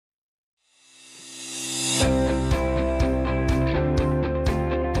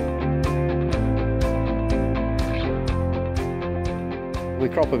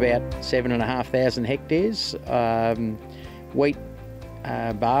crop about 7,500 hectares, wheat,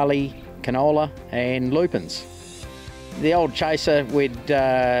 barley, canola and lupins. The old chaser,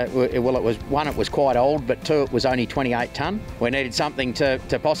 it was quite old, but two, it was only 28 tonne. We needed something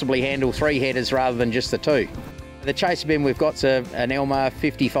to possibly handle 3 headers rather than just the 2. The chaser bin we've got's an Elmer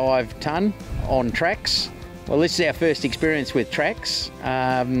 55 tonne on tracks. Well, this is our first experience with tracks.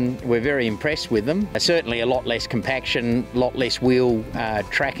 We're very impressed with them. Certainly a lot less compaction, a lot less wheel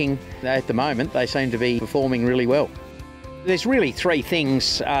tracking. At the moment, they seem to be performing really well. There's really 3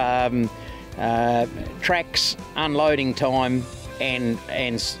 things, tracks, unloading time, and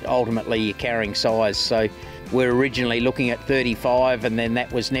ultimately your carrying size. So we're originally looking at 35, and then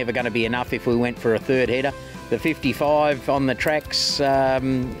that was never going to be enough if we went for a 3rd header. The 55 on the tracks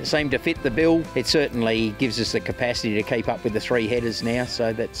seemed to fit the bill. It certainly gives us the capacity to keep up with the 3 headers now,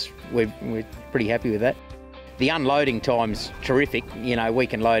 so we're pretty happy with that. The unloading time's terrific. You know, we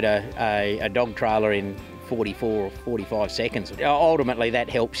can load a dog trailer in 44 or 45 seconds. Ultimately, that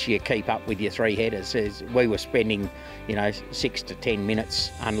helps you keep up with your 3 headers. We were spending, 6 to 10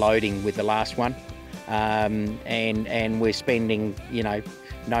 minutes unloading with the last one, and we're spending,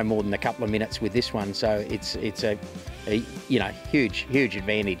 no more than a couple of minutes with this one. So it's a huge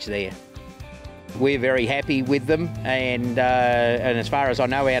advantage there. We're very happy with them, and as far as I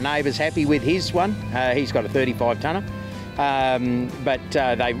know, our neighbour's happy with his one. He's got a 35 tonner, but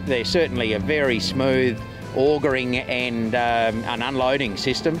they're certainly a very smooth augering and an unloading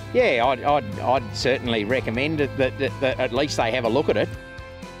system. Yeah, I'd certainly recommend that at least they have a look at it.